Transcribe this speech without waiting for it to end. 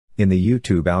In the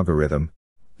YouTube algorithm,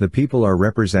 the people are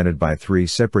represented by three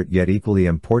separate yet equally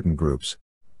important groups: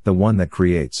 the one that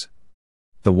creates,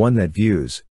 the one that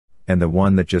views, and the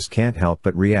one that just can't help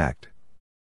but react.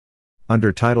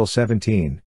 Under Title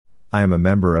 17, I am a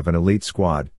member of an elite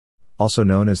squad, also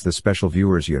known as the Special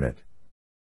Viewers Unit.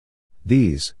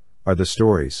 These are the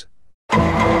stories. Today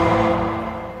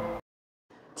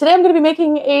I'm going to be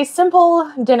making a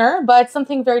simple dinner, but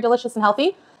something very delicious and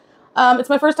healthy. It's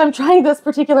my first time trying this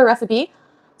particular recipe.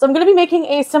 So I'm going to be making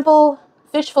a simple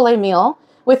fish fillet meal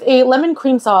with a lemon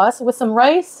cream sauce with some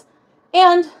rice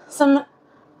and some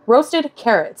roasted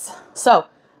carrots. So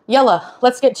yalla,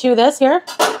 let's get to this here.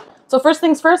 So first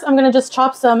things first, I'm going to just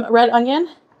chop some red onion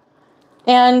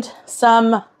and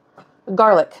some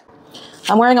garlic.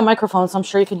 I'm wearing a microphone, so I'm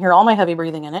sure you can hear all my heavy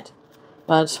breathing in it,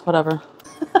 but whatever.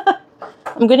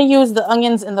 I'm going to use the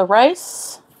onions in the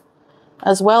rice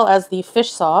as well as the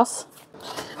fish sauce.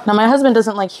 Now my husband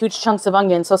doesn't like huge chunks of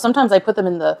onion, so sometimes I put them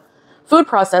in the food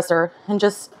processor and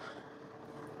just,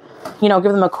 you know,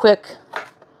 give them a quick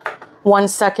 1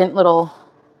 second little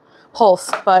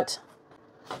pulse, but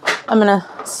I'm going to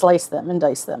slice them and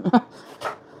dice them.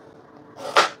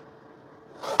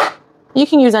 You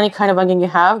can use any kind of onion you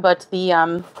have, but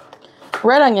the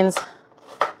red onions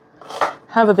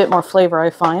have a bit more flavor, I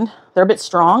find. They're a bit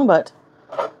strong, but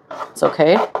it's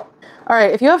okay. All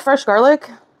right, if you have fresh garlic,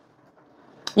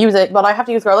 use it, but I have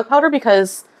to use garlic powder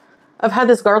because I've had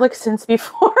this garlic since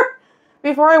before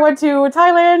I went to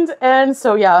Thailand, and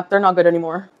so yeah, they're not good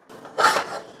anymore.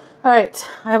 All right,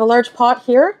 I have a large pot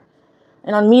here,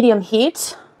 and on medium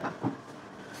heat,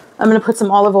 I'm gonna put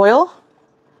some olive oil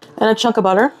and a chunk of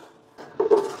butter.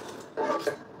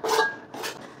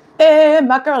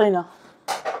 Macarena.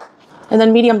 And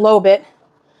then medium-low bit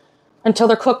until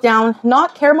they're cooked down,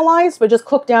 not caramelized, but just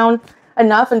cooked down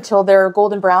enough until they're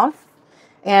golden brown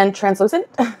and translucent.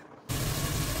 All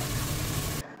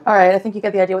right, I think you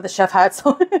get the idea with the chef hat.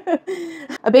 So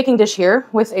a baking dish here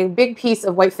with a big piece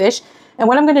of white fish. And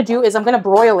what I'm going to do is I'm going to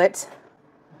broil it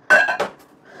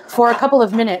for a couple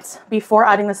of minutes before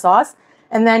adding the sauce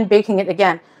and then baking it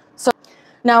again. So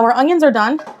now our onions are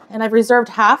done and I've reserved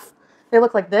half. They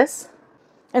look like this,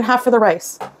 and half for the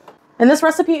rice. And this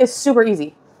recipe is super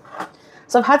easy.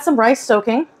 So I've had some rice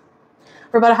soaking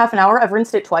for about a half an hour. I've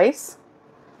rinsed it twice.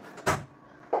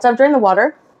 So I've drained the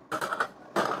water.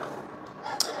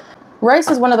 Rice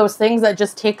is one of those things that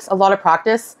just takes a lot of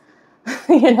practice.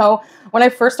 You know, when I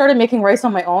first started making rice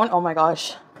on my own, oh my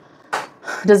gosh,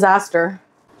 disaster.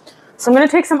 So I'm going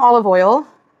to take some olive oil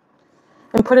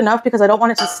and put enough because I don't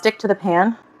want it to stick to the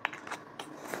pan.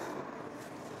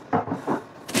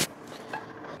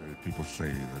 People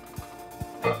say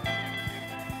that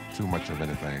too much of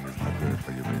anything is not good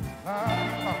for you, baby.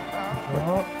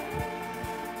 But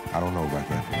I don't know about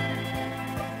that.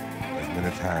 As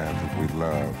many times as we've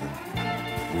loved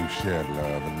and we've shared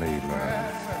love and made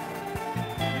love,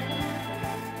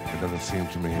 it doesn't seem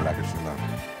to me like it's enough.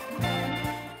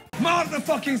 Mark the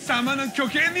fucking salmon and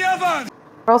cook it in the oven!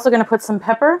 We're also going to put some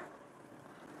pepper,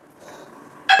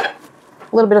 a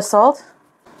little bit of salt.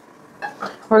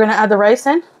 We're going to add the rice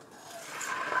in.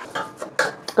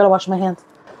 Gotta wash my hands.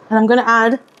 And I'm gonna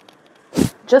add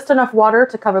just enough water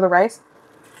to cover the rice.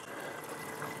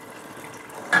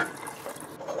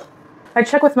 I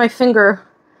check with my finger.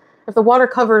 If the water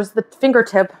covers the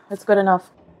fingertip, it's good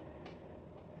enough.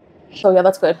 So yeah,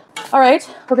 that's good. All right,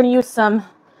 we're gonna use some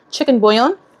chicken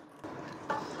bouillon.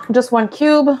 Just 1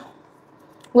 cube, a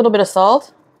little bit of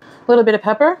salt, a little bit of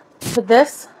pepper. Put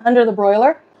this under the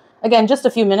broiler. Again, just a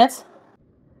few minutes.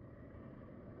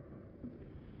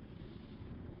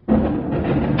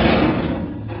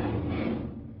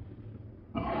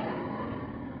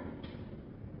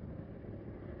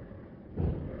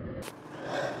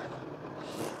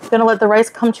 Gonna let the rice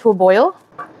come to a boil.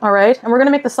 All right, and we're gonna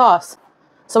make the sauce.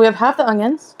 So we have half the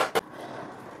onions.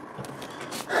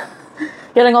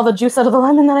 Getting all the juice out of the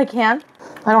lemon that I can.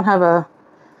 I don't have a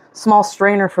small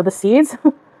strainer for the seeds.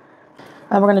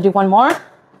 And we're gonna do one more.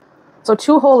 So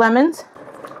 2 whole lemons.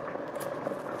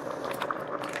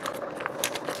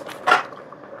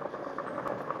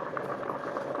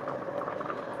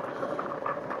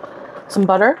 Some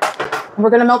butter. And we're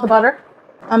gonna melt the butter.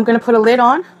 I'm gonna put a lid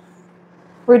on.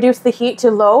 Reduce the heat to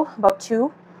low, about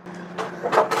 2.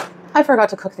 I forgot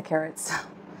to cook the carrots.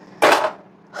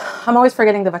 I'm always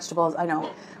forgetting the vegetables, I know.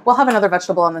 We'll have another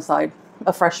vegetable on the side.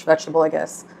 A fresh vegetable, I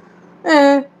guess.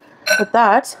 With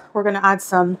that, we're gonna add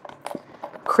some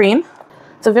cream.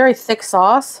 It's a very thick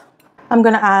sauce. I'm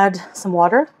gonna add some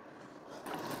water.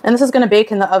 And this is gonna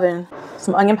bake in the oven.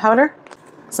 Some onion powder,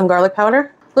 some garlic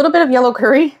powder, a little bit of yellow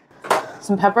curry,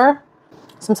 some pepper,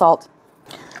 some salt.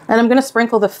 And I'm gonna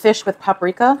sprinkle the fish with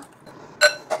paprika.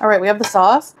 All right, we have the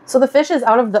sauce. So the fish is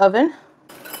out of the oven.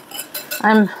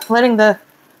 I'm letting the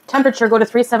temperature go to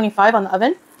 375 on the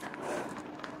oven.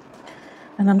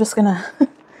 And I'm just gonna,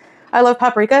 I love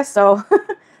paprika, so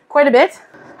quite a bit.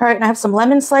 All right, and I have some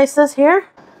lemon slices here.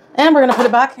 And we're gonna put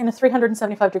it back in a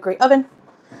 375-degree oven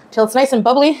till it's nice and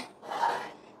bubbly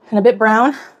and a bit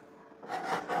brown.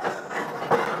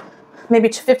 Maybe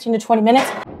 15 to 20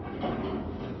 minutes.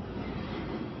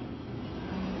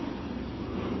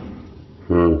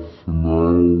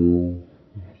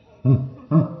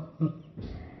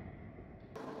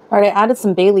 All right, I added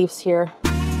some bay leaves here.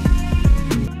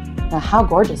 Now, how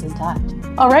gorgeous is that?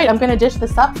 All right, I'm gonna dish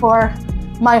this up for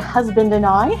my husband and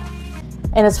I.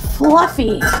 And it's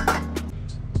fluffy. Look at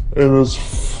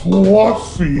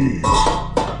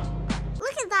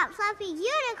that fluffy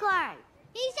unicorn.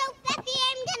 He's so fluffy,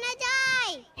 I'm gonna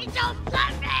die. He's so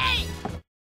fluffy.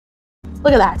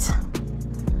 Look at that.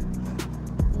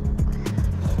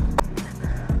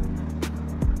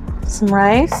 Some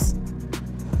rice.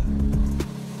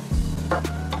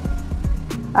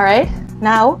 All right,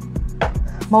 now,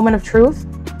 moment of truth.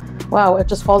 Wow, it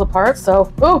just falls apart,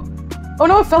 so, oh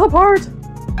no, it fell apart.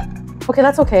 Okay,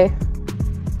 that's okay.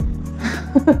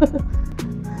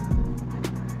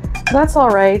 That's all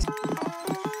right.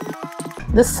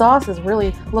 This sauce is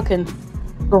really looking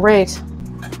great.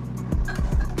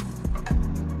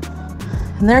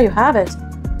 And there you have it.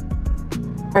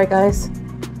 All right, guys,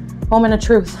 moment of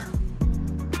truth.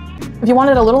 If you want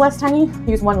it a little less tangy,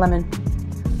 use 1 lemon.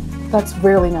 That's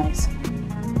really nice.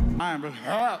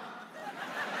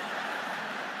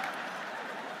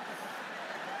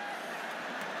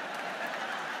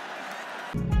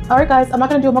 All right, guys, I'm not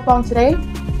gonna do a mukbang today,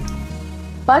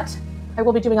 but I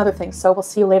will be doing other things, so we'll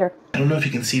see you later. I don't know if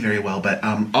you can see very well, but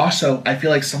also I feel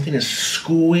like something is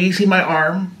squeezing my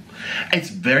arm. It's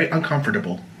very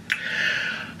uncomfortable,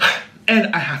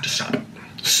 and I have to stop.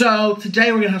 So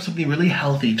today we're gonna have something really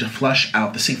healthy to flush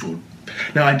out the seafood.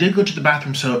 Now, I did go to the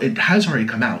bathroom, so it has already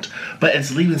come out, but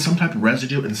it's leaving some type of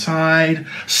residue inside,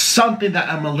 something that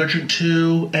I'm allergic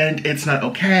to, and it's not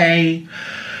okay.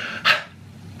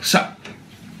 So,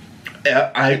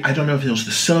 I don't know if it was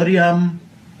the sodium.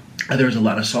 There was a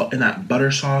lot of salt in that butter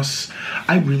sauce.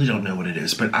 I really don't know what it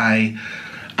is, but I've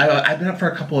been up for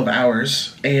a couple of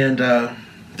hours, and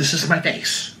this is my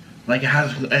face. Like, it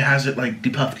hasn't like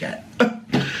depuffed yet.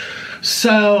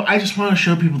 So I just want to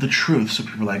show people the truth, so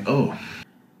people are like, oh.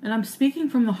 And I'm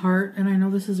speaking from the heart, and I know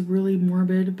this is really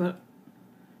morbid, but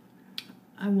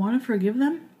I want to forgive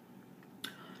them.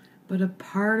 But a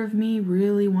part of me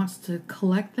really wants to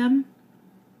collect them,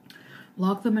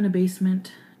 lock them in a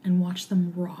basement, and watch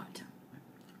them rot.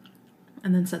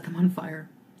 And then set them on fire.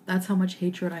 That's how much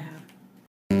hatred I have.